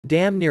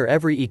damn near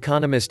every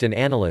economist and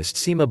analyst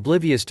seem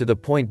oblivious to the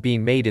point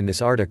being made in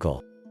this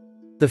article.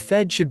 The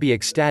Fed should be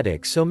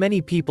ecstatic, so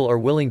many people are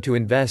willing to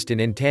invest in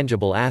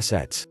intangible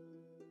assets.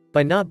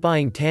 By not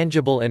buying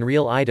tangible and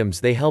real items,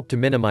 they help to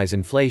minimize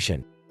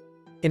inflation.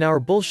 In our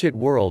bullshit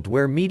world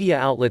where media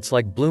outlets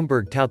like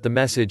Bloomberg tout the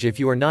message, if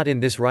you are not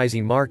in this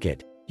rising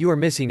market, you are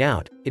missing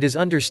out, it is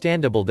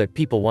understandable that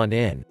people want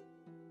in.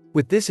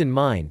 With this in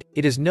mind,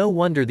 it is no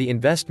wonder the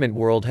investment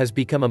world has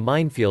become a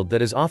minefield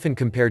that is often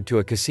compared to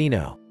a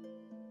casino.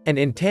 An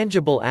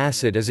intangible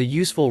asset is a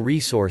useful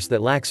resource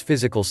that lacks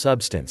physical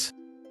substance.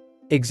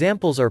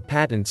 Examples are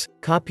patents,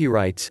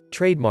 copyrights,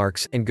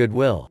 trademarks, and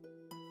goodwill.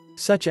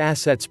 Such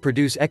assets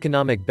produce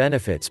economic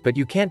benefits, but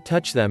you can't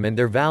touch them and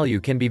their value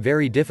can be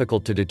very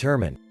difficult to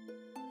determine.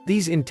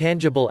 These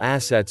intangible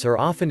assets are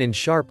often in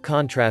sharp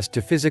contrast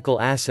to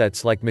physical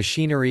assets like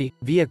machinery,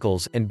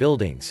 vehicles, and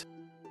buildings.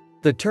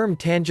 The term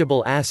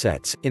tangible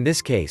assets, in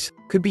this case,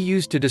 could be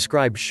used to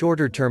describe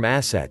shorter-term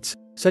assets,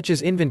 such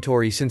as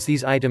inventory, since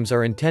these items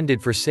are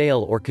intended for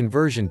sale or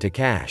conversion to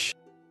cash.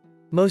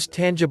 Most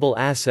tangible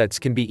assets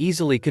can be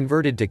easily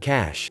converted to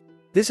cash.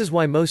 This is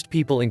why most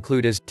people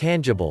include as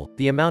tangible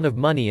the amount of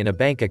money in a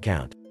bank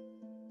account.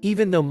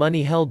 Even though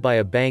money held by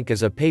a bank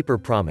is a paper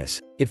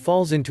promise, it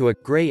falls into a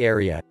gray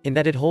area, in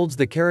that it holds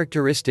the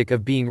characteristic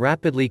of being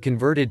rapidly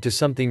converted to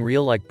something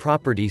real like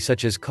property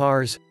such as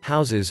cars,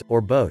 houses,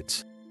 or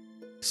boats.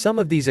 Some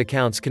of these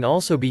accounts can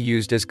also be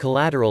used as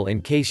collateral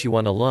in case you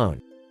want a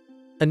loan.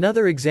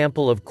 Another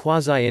example of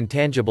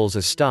quasi-intangibles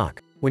is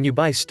stock. When you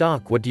buy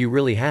stock, what do you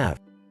really have?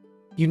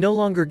 You no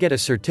longer get a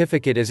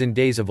certificate as in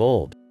days of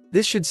old.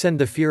 This should send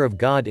the fear of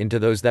God into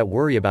those that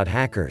worry about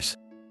hackers.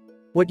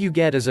 What you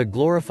get is a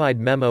glorified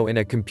memo in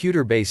a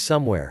computer base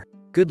somewhere.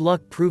 Good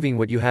luck proving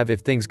what you have if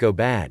things go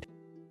bad.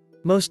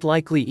 Most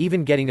likely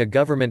even getting a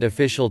government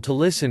official to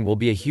listen will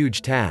be a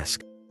huge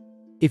task.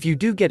 If you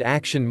do get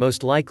action,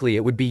 most likely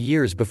it would be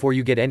years before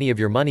you get any of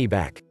your money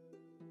back.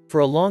 For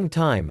a long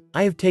time,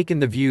 I have taken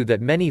the view that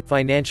many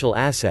financial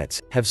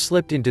assets have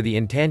slipped into the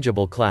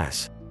intangible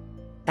class.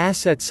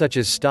 Assets such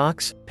as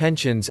stocks,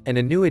 pensions, and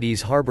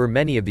annuities harbor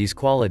many of these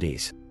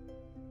qualities.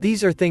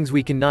 These are things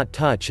we cannot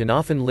touch and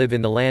often live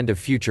in the land of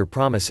future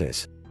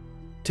promises.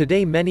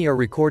 Today many are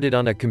recorded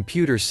on a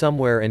computer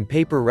somewhere, and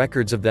paper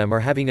records of them are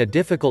having a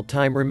difficult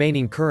time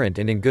remaining current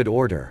and in good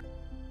order.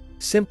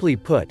 Simply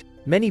put,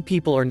 many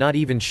people are not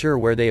even sure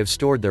where they have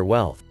stored their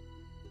wealth.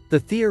 The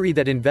theory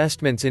that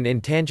investments in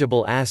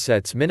intangible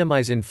assets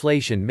minimize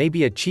inflation may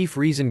be a chief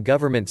reason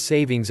government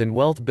savings and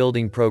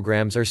wealth-building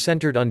programs are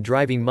centered on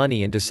driving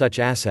money into such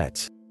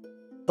assets.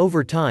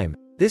 Over time,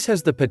 this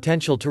has the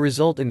potential to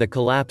result in the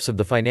collapse of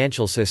the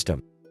financial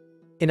system.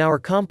 In our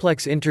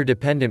complex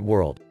interdependent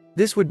world,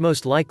 this would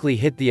most likely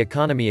hit the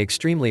economy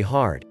extremely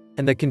hard,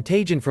 and the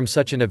contagion from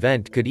such an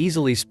event could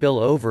easily spill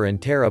over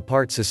and tear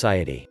apart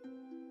society.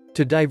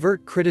 To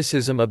divert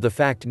criticism of the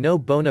fact no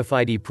bona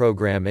fide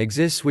program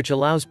exists which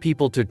allows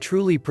people to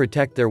truly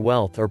protect their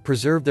wealth or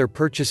preserve their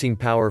purchasing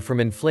power from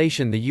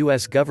inflation, the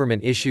US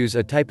government issues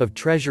a type of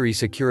treasury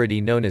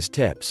security known as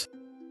TIPS.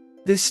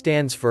 This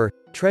stands for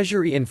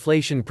Treasury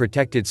Inflation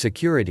Protected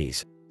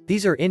Securities.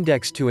 These are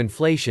indexed to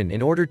inflation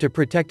in order to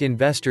protect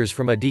investors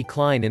from a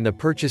decline in the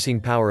purchasing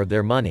power of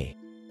their money.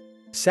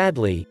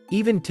 Sadly,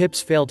 even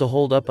TIPS fail to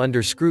hold up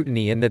under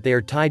scrutiny in that they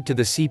are tied to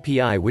the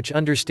CPI, which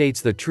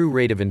understates the true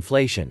rate of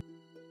inflation.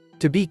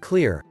 To be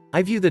clear,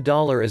 I view the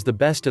dollar as the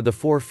best of the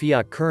four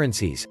fiat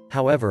currencies.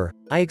 However,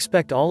 I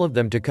expect all of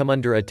them to come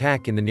under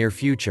attack in the near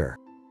future.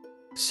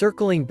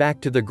 Circling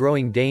back to the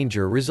growing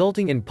danger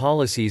resulting in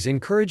policies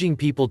encouraging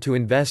people to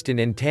invest in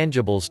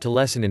intangibles to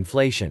lessen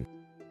inflation.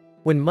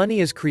 When money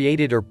is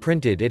created or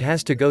printed, it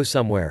has to go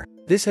somewhere.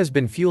 This has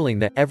been fueling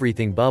the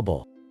everything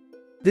bubble.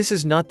 This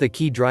is not the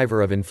key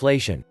driver of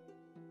inflation.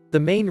 The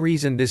main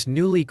reason this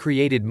newly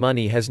created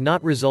money has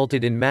not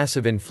resulted in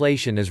massive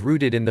inflation is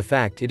rooted in the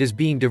fact it is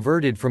being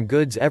diverted from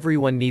goods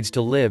everyone needs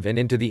to live and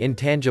into the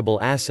intangible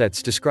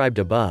assets described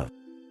above.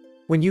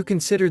 When you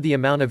consider the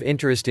amount of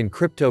interest in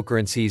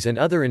cryptocurrencies and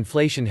other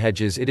inflation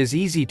hedges, it is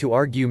easy to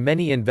argue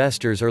many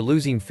investors are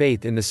losing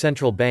faith in the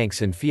central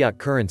banks and fiat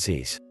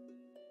currencies.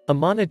 A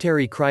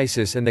monetary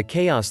crisis and the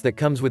chaos that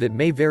comes with it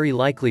may very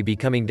likely be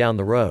coming down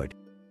the road.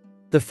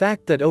 The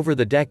fact that over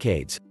the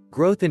decades,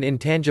 growth in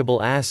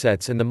intangible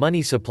assets and the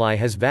money supply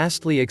has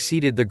vastly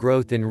exceeded the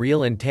growth in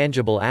real and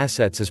tangible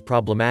assets is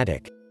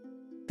problematic.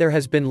 There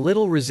has been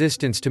little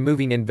resistance to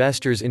moving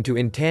investors into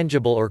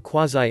intangible or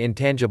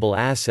quasi-intangible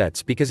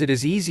assets because it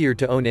is easier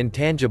to own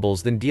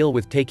intangibles than deal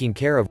with taking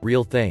care of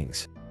real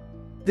things.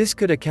 This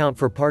could account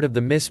for part of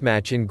the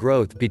mismatch in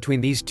growth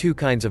between these two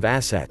kinds of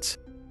assets.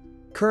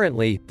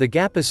 Currently, the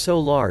gap is so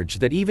large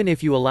that even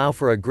if you allow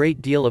for a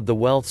great deal of the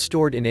wealth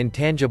stored in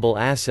intangible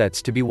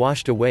assets to be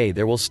washed away,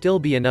 there will still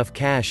be enough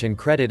cash and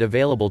credit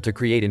available to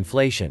create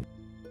inflation.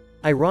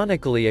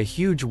 Ironically, a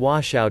huge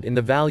washout in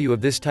the value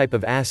of this type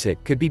of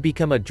asset could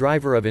become a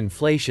driver of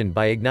inflation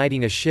by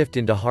igniting a shift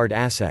into hard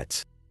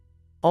assets.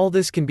 All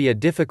this can be a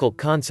difficult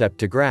concept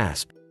to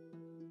grasp.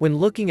 When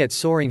looking at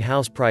soaring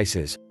house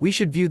prices, we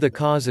should view the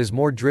cause as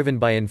more driven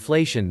by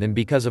inflation than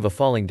because of a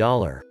falling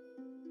dollar.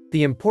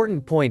 The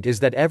important point is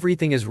that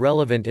everything is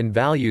relevant and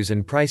values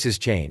and prices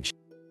change.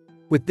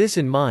 With this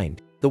in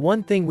mind, the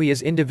one thing we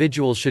as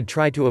individuals should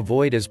try to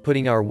avoid is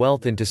putting our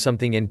wealth into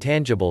something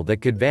intangible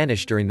that could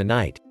vanish during the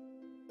night.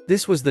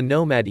 This was the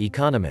Nomad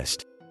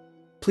Economist.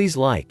 Please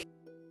like,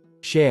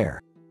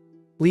 share,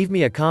 leave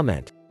me a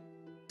comment,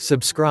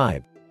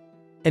 subscribe.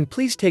 And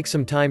please take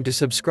some time to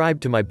subscribe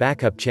to my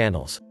backup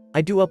channels.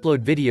 I do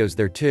upload videos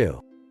there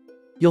too.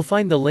 You'll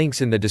find the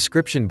links in the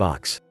description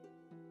box.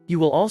 You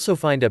will also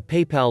find a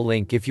PayPal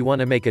link if you want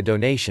to make a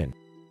donation.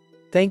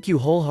 Thank you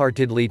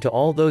wholeheartedly to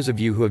all those of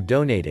you who have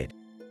donated.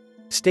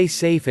 Stay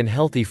safe and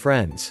healthy,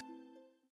 friends.